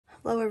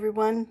Hello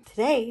everyone.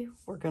 Today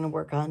we're going to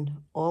work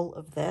on all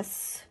of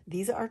this.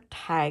 These are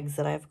tags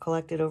that I've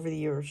collected over the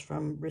years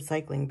from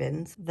recycling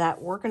bins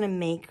that we're going to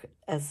make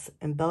as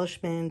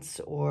embellishments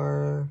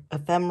or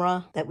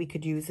ephemera that we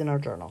could use in our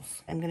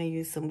journals. I'm going to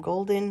use some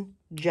golden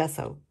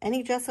gesso.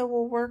 Any gesso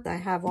will work. I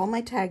have all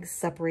my tags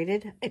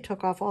separated. I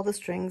took off all the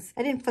strings.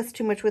 I didn't fuss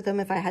too much with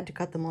them. If I had to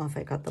cut them off,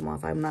 I cut them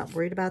off. I'm not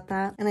worried about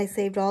that. And I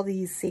saved all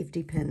these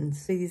safety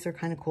pins. So these are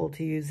kind of cool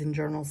to use in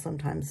journals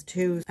sometimes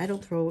too. I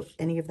don't throw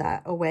any of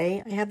that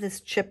away. I have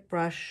this chip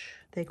brush,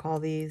 they call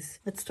these.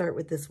 Let's start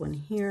with this one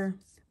here.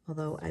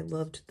 Although I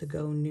loved the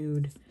Go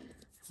Nude.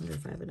 I wonder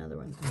if I have another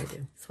one. Oh, I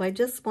do. So I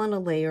just want a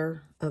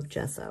layer of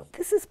gesso.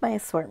 This is my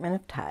assortment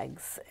of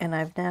tags, and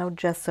I've now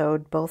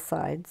gessoed both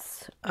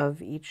sides of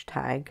each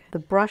tag. The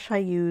brush I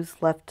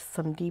used left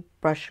some deep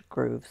brush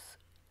grooves.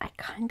 I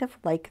kind of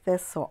like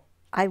this, so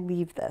I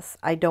leave this.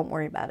 I don't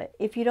worry about it.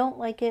 If you don't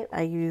like it,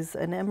 I use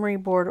an emery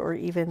board or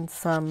even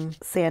some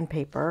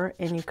sandpaper,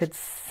 and you could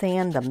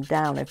sand them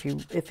down if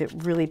it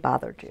really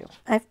bothered you.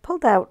 I've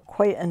pulled out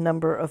quite a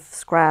number of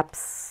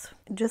scraps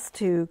just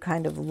to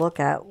kind of look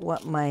at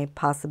what my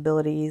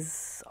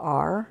possibilities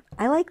are.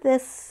 I like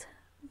this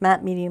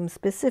matte medium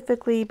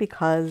specifically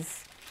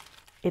because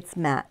it's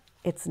matte.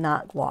 It's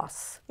not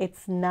gloss.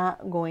 It's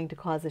not going to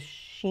cause a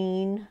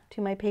sheen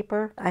to my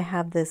paper. I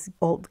have this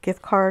old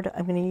gift card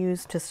I'm going to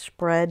use to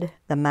spread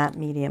the matte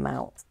medium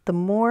out. The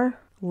more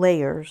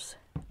layers,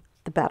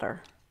 the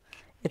better.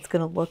 It's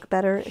going to look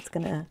better.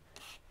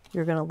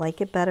 You're going to like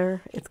it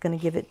better. It's going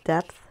to give it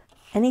depth.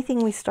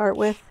 Anything we start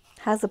with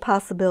has a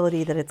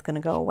possibility that it's going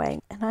to go away.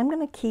 And I'm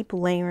going to keep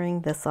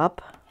layering this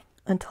up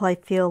until I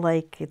feel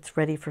like it's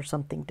ready for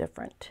something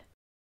different.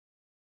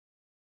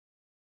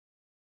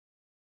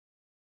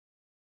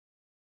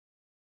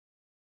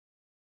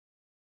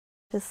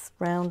 This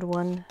round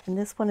one, and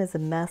this one is a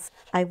mess.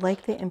 I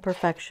like the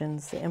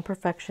imperfections. The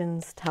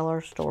imperfections tell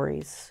our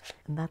stories,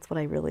 and that's what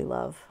I really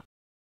love.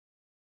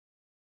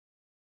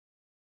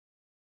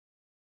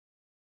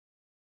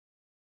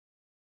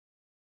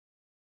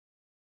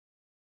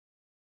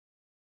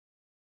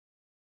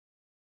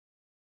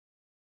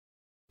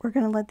 We're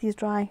going to let these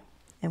dry,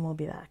 and we'll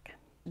be back.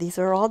 These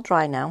are all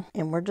dry now,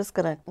 and we're just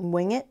going to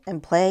wing it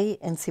and play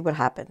and see what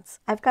happens.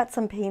 I've got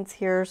some paints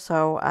here,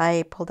 so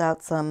I pulled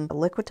out some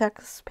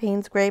Liquitex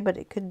Payne's Gray, but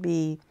it could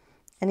be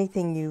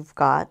anything you've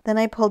got. Then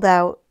I pulled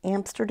out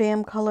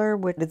Amsterdam color,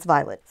 which is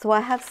violet. So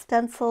I have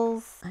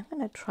stencils. I'm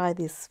going to try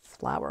this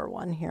flower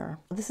one here.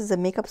 This is a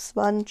makeup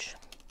sponge,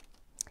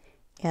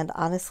 and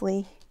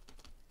honestly,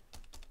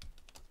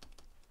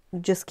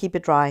 just keep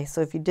it dry.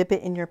 So if you dip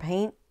it in your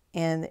paint,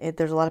 and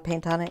there's a lot of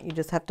paint on it, you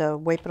just have to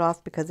wipe it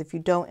off, because if you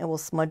don't, it will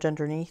smudge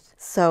underneath.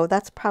 So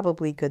that's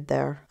probably good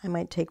there. I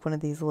might take one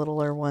of these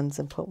littler ones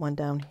and put one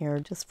down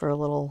here just for a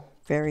little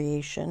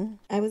variation.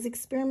 I was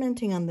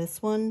experimenting on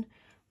this one.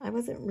 I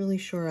wasn't really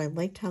sure I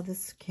liked how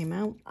this came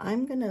out.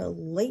 I'm gonna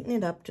lighten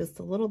it up just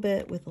a little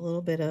bit with a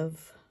little bit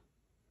of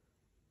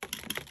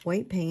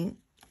white paint,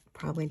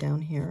 probably down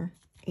here,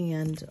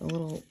 and a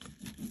little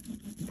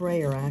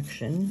brayer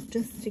action,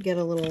 just to get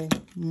a little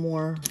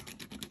more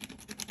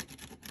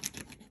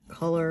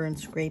color and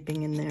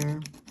scraping in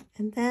there.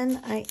 And then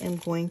I am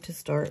going to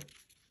start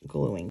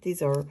gluing.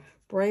 These are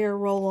brayer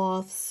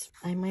roll-offs.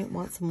 I might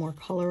want some more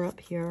color up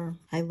here.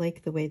 I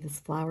like the way this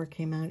flower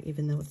came out,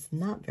 even though it's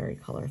not very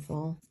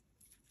colorful.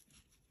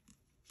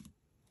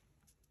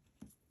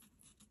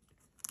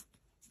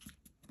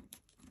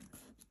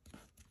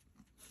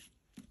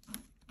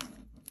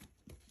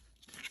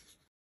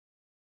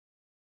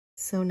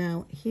 So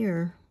now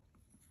here,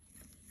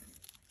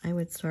 I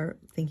would start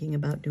thinking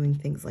about doing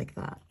things like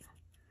that.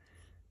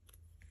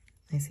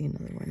 I see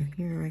another one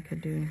here I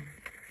could do.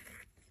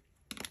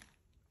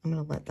 I'm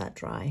going to let that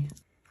dry.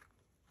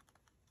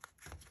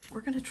 We're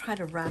going to try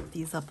to wrap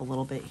these up a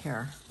little bit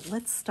here.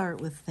 Let's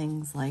start with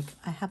things like,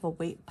 I have a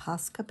Weight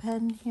Posca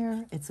pen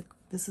here.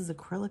 This is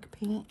acrylic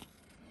paint.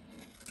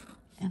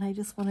 And I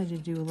just wanted to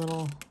do a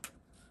little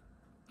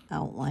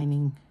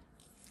outlining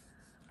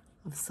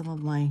of some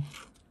of my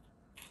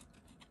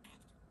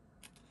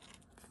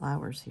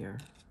flowers here.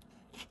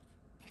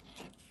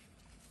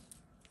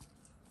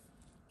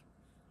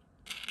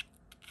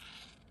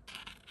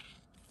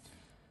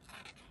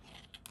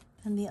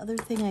 And the other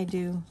thing I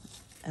do,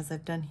 as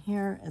I've done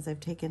here, is I've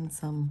taken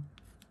some,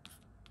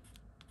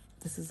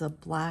 this is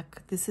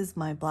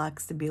my black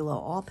Stabilo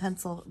All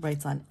Pencil. It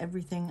writes on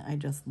everything. I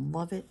just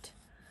love it.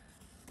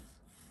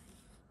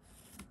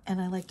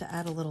 And I like to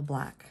add a little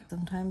black.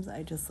 Sometimes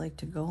I just like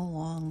to go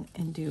along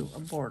and do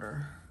a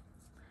border.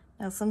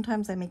 Now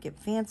sometimes I make it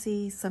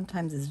fancy,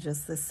 sometimes it's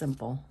just this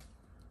simple.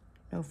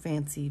 No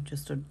fancy,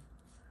 just a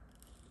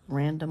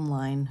random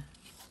line.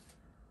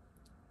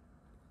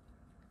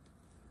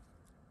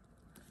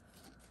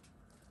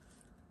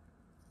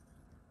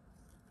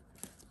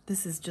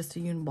 This is just a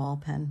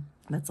uniball pen.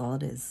 That's all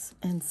it is.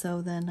 And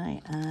so then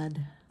I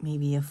add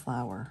maybe a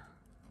flower.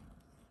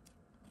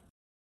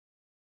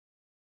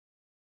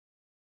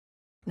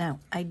 Now,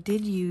 I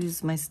did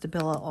use my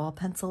Stabilo All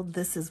Pencil.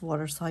 This is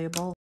water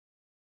soluble.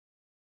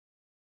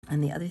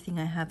 And the other thing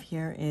I have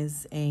here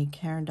is a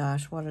Caran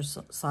d'Ache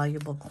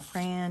water-soluble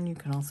crayon. You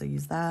can also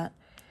use that.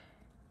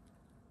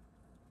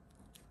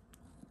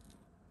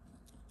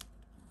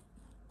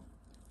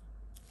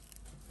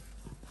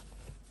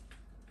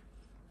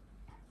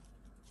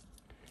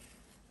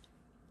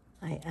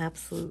 I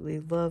absolutely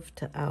love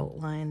to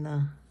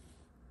outline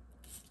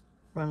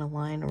run a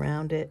line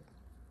around it.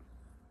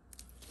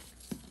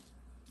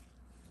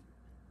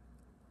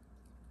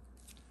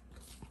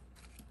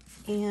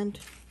 And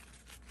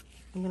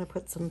I'm going to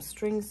put some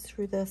strings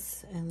through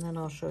this, and then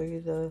I'll show you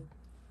the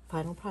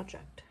final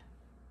project.